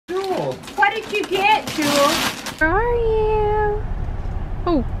What did you get, Jewel? Where are you?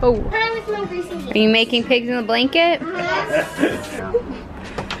 Oh, oh. Are you making pigs in the blanket?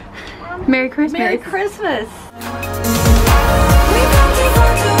 Merry Christmas. Merry Christmas.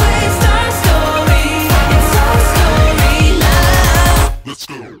 Let's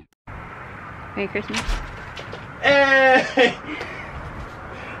go. Merry Christmas. Hey!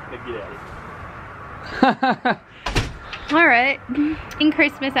 Get out of here. Alright. In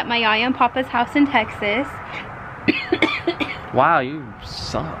Christmas at my Yaya and Papa's house in Texas. Wow, you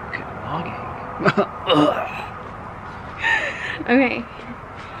suck at vlogging. Okay.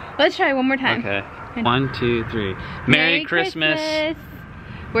 Let's try one more time. Okay. 1, 2, 3. Merry Christmas.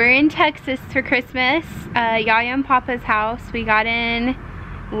 We're in Texas for Christmas. Yaya and Papa's house. We got in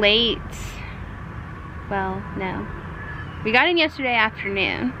late. Well, no. We got in yesterday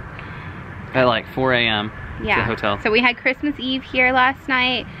afternoon. At like 4 a.m. Yeah. To the hotel. So we had Christmas Eve here last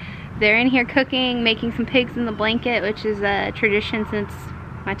night. They're in here cooking, making some pigs in the blanket, which is a tradition since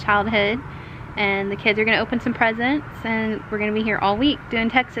my childhood. And the kids are gonna open some presents, and we're gonna be here all week doing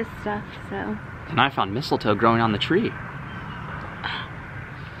Texas stuff, so. And I found mistletoe growing on the tree.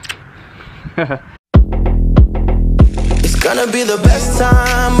 It's gonna be the best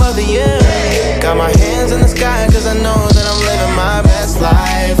time of the year. Got my hands in the sky, cause I know that I'm living my best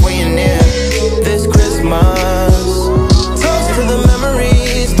life when you're near. This Christmas, toast to the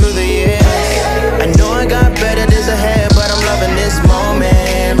memories through the years. I know I got better days ahead, but I'm loving this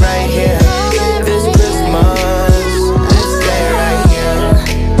moment right here. This Christmas, this day right here.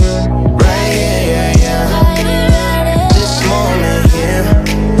 Right here, yeah, yeah. This moment here.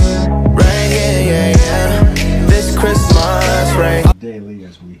 Right here, yeah, yeah. This Christmas, right. Daily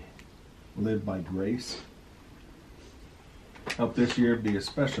as we live by grace. Help this year be a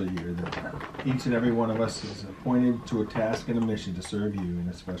special year that each and every one of us is appointed to a task and a mission to serve you in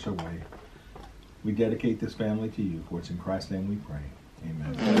a special way. We dedicate this family to you, for it's in Christ's name we pray.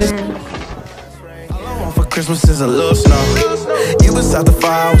 Amen. All I want for Christmas is a little snow. You beside the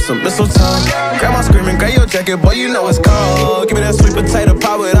fire with some mistletoe. Grandma screaming, grab your jacket, boy, you know it's cold. Give me that sweet potato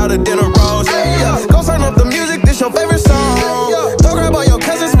pie without a dinner rolls. Yeah. Go turn up the music, this your favorite song. Don't grab all your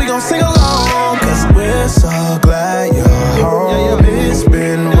cousins, we gon' sing along. Cause we're so glad you're home. It's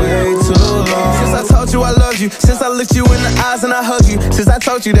been way too long since I told you I loved you, since I looked you in the eyes and I hugged you, since I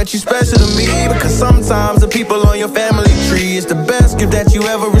told you that you special to me. Because sometimes the people on your family tree is the best gift that you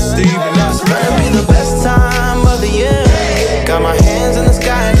ever received. And that's gonna be the best time of the year. Got my hands in the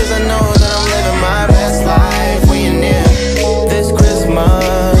sky, cause I know that I'm living my best life when you're near. This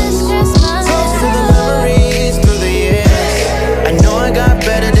Christmas, toast to the memories through the years. I know I got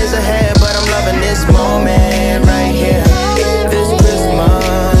better days ahead, but I'm loving this moment right here. This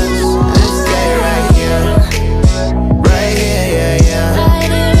Christmas, this day right here. Right here, yeah, yeah.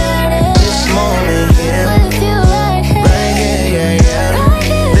 This moment here. Right here, yeah, yeah.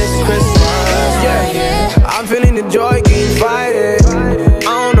 This Christmas, yeah, yeah. I'm feeling the joy, keep fighting. I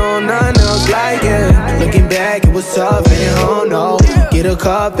don't know nothing else like it. Looking back, it was tough, and oh no. Get a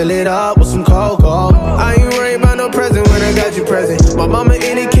cup, fill it up with some cocoa. I ain't worried about no present when I got you present. My mama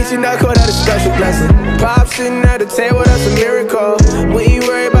in the kitchen, I call that a special blessing. Pop sitting at the table, that's a miracle. We ain't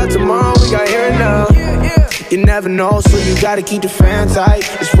worried about tomorrow, we got here and now. You never know, so you gotta keep the fan tight.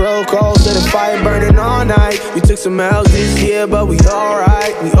 It's real cold, so the fire burning all night. We took some L's this year, but we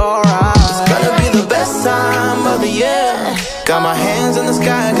alright, we alright. It's gonna be the best time of the year. Got my hands in the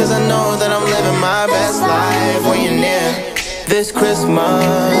sky, cause I know that I'm living my best life when you're near. This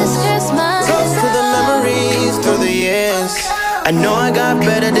Christmas, toast to the memories through the years. I know I got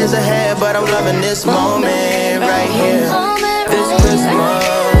better days ahead, but I'm loving this moment right here. This Christmas.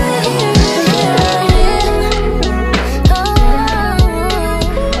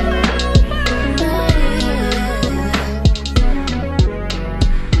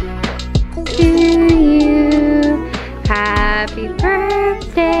 Happy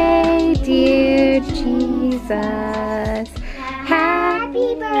birthday, dear Jesus.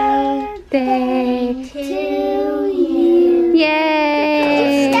 Happy birthday to you. Yay!